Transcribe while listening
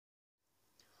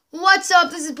What's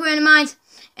up? This is Brandon Mines,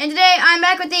 and today I'm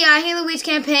back with the Halo Reach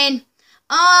campaign.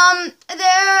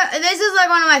 This is like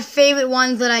one of my favorite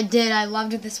ones that I did. I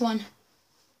loved this one.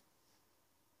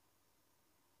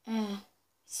 The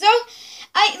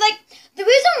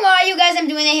reason why you guys I'm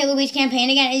doing the Halo Reach campaign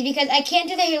again is because I can't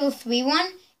do the Halo 3 one,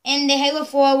 and the Halo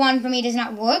 4 one for me does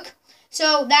not work.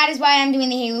 So that is why I'm doing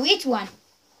the Halo Reach one.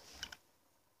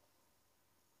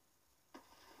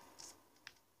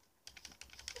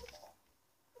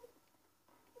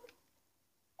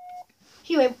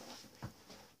 Anyway,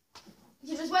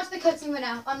 you just watch the cutscene right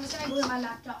now. I'm just gonna go to my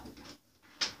laptop.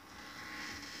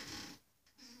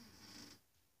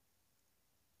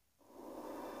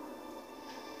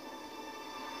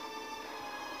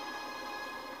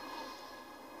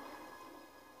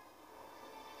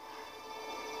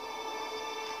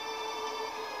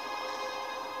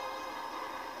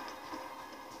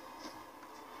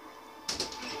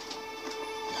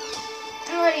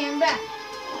 Alrighty, I'm back.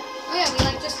 Oh yeah, we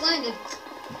just landed.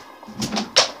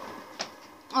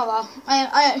 Oh well,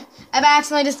 I've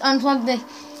accidentally just unplugged the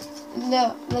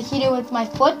heater with my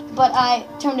foot, but I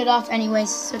turned it off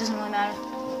anyways, so it doesn't really matter.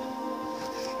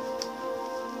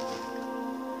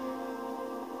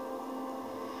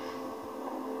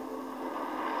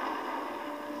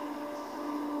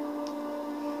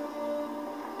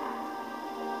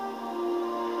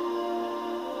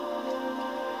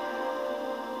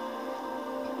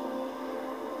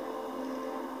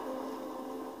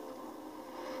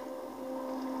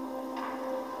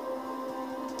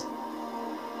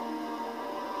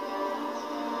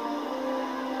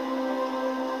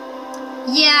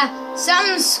 Yeah,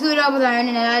 something's screwed up with our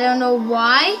internet. I don't know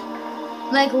why.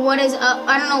 Like, what is up?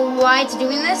 I don't know why it's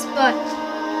doing this, but...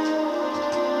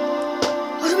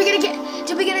 Oh, did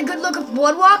we get a good look at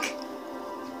Boardwalk?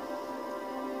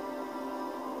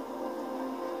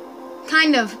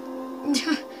 Kind of.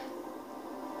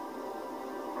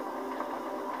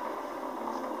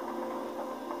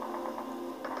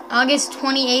 August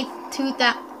 28th,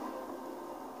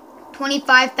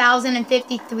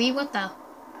 25,053. What the?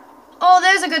 Oh,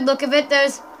 there's a good look of it.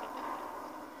 There's...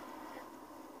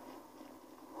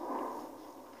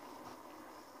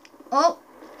 Oh.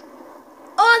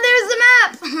 Oh, there's the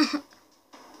map!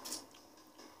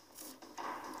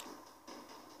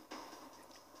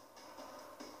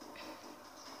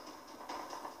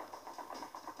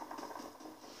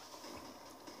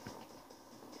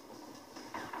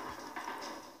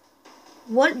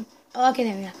 What? Okay,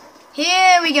 there we go.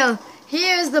 Here we go.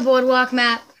 Here's the Boardwalk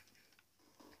map.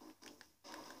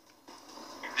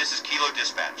 This is Kilo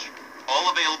Dispatch. All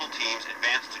available teams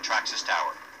advance to Traxxas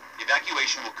Tower.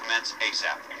 Evacuation will commence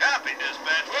ASAP. Copy,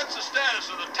 Dispatch. What's the status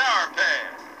of the tower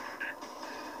pad?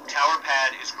 Tower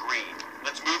pad is green.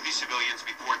 Let's move these civilians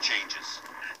before it changes.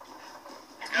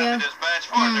 Copy, Yeah. Dispatch.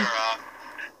 Wonder,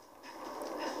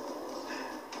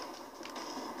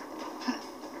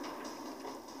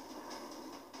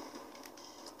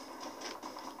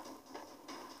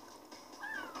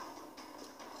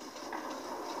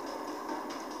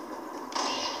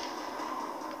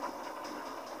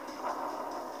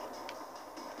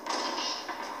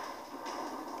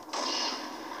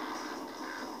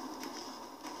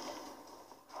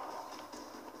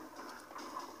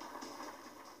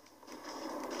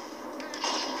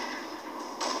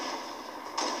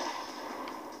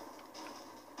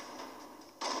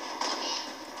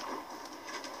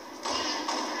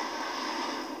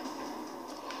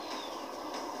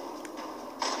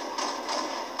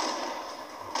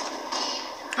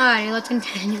 Alrighty, let's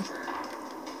continue.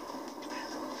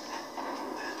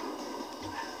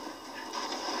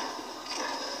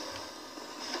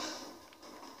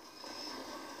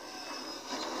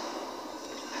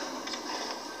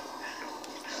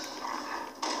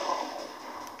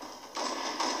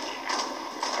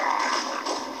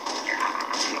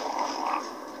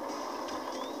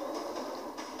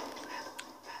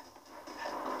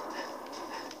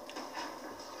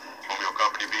 Romeo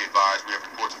Company, be advised, we have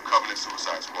reports of Covenant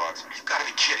suicide squads. You've got to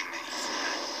be kidding me.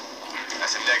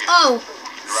 That's a negative. Oh,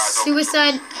 Your eyes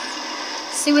open.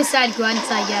 suicide grunts,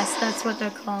 I guess. That's what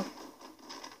they're called.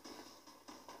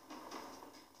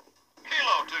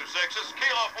 Kilo 2-6,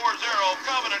 Kilo 4-0,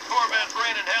 Covenant Corvettes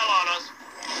raining hell on us.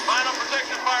 Final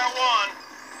protection fire 1.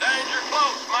 Danger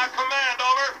close, my command,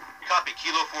 over. Copy,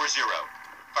 Kilo 4-0.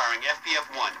 Firing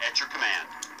FPF-1 at your command.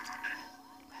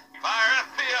 Fire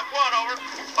FPF-1, over.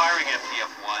 Firing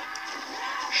FPF-1.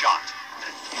 Shot.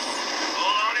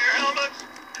 Hold on to your helmets.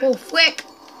 Oh, flick.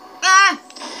 Ah!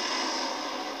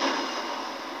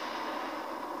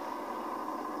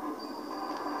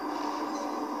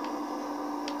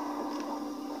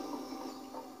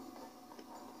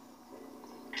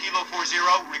 Kilo 40,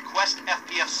 request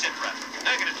FPF sitrep.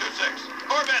 Negative 2-6.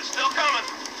 Corvette's still coming.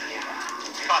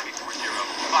 Copy 40.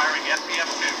 Firing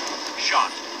FPF 2.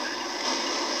 Shot.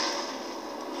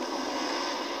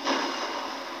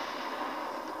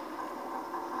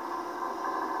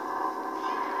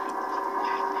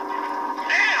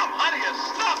 Damn! How do you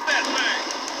stop that thing?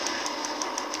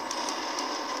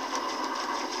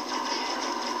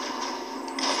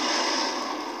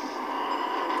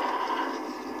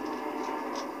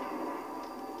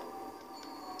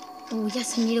 Oh,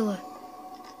 yes, I need to.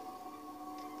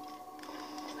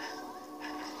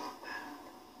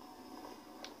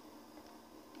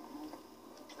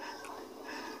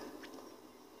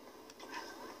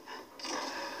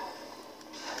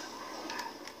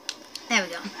 There we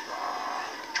go.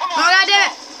 Come on! Oh, God damn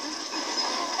it!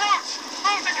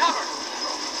 Move to cover!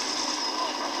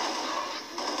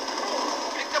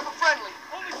 Picked up a friendly.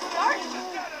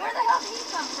 Where the hell did he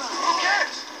come from? Who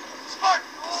cares? Spartan,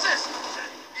 assist.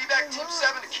 Evac Team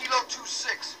 7 to Kilo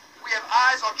 26. We have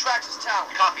eyes on Traxxas Tower.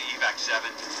 Copy evac 7.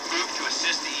 Move to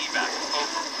assist the evac.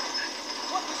 Over.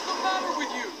 What is the matter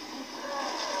with you?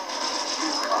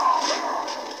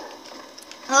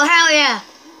 Oh, hell yeah.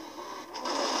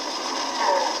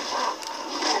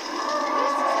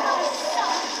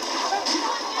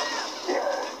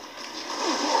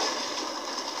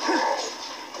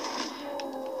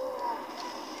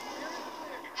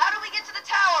 How do we get to the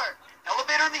tower?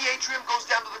 Elevator in the atrium goes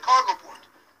down to the cargo port.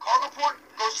 Cargo port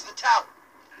goes to the tower.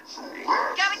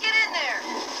 Gotta get in there.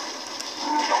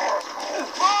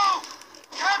 Move!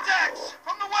 Contacts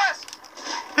from the west.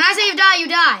 When I say you die, you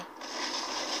die.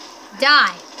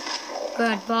 Die.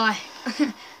 Goodbye.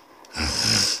 Okay,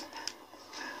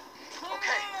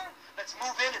 let's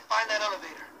move in and find that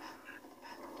elevator.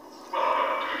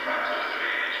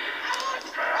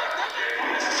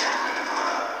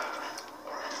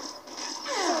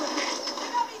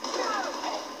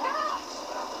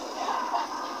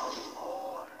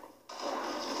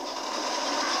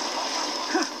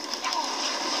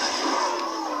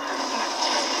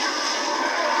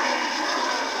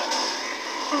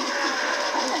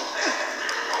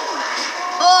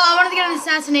 Oh, I want to get an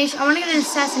assassination. I want to get an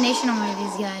assassination on one of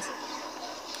these guys.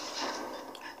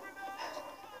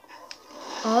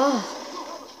 Oh.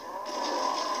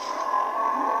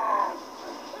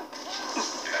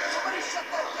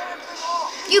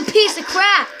 You piece of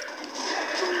crap.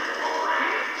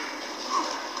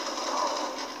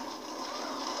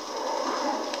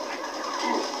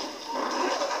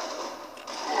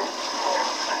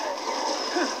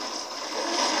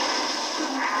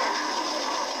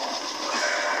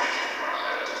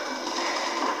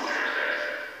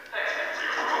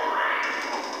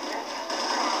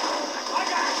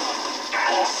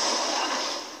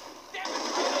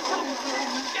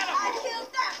 I killed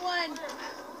that one.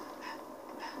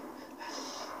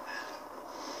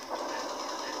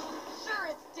 Sure,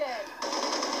 it's dead.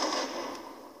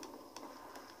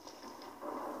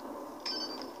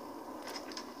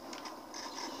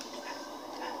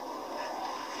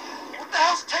 What the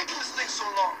hell's taking this thing so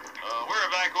long? We're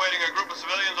evacuating a group of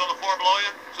civilians on the floor below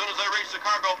you. As soon as they reach the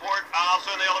cargo port, I'll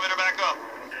send the elevator back up.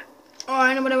 Oh,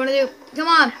 I know what I want to do. Come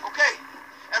on. Okay,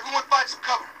 everyone find some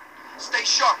cover. Stay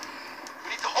sharp. We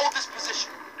need to hold this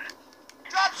position.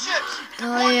 Drop ships!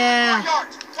 Oh, yeah. 4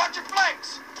 yards. Watch your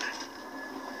flanks!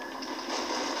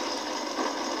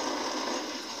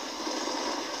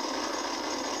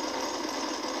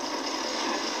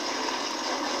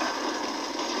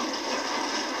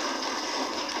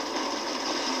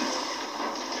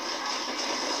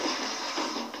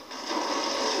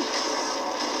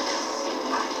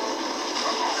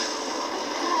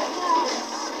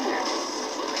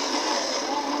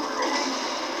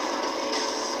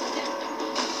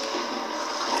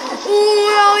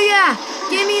 Oh, yeah.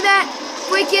 Give me that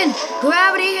freaking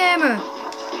gravity hammer.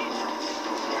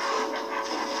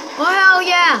 Oh, hell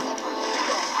yeah.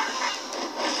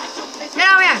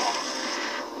 Get over here.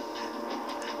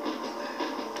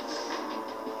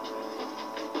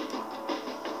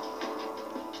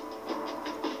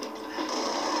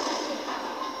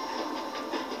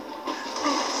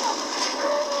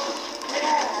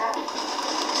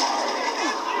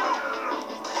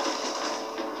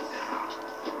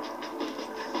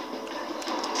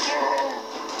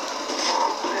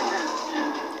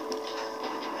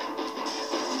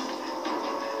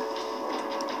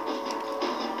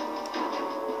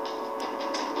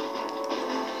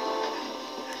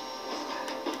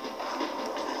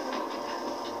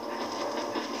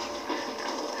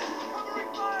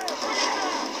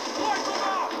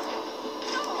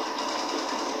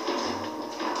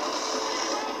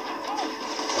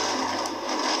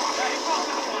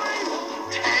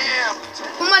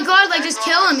 my god, like, just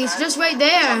kill him. He's just right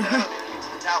there. I'm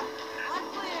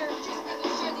clear. Just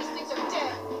making sure these things are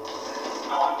dead.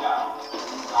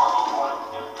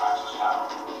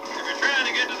 If you're trying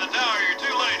to get to the tower, you're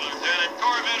too late, Lieutenant.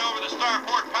 Corvette over the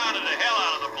starport pounded the hell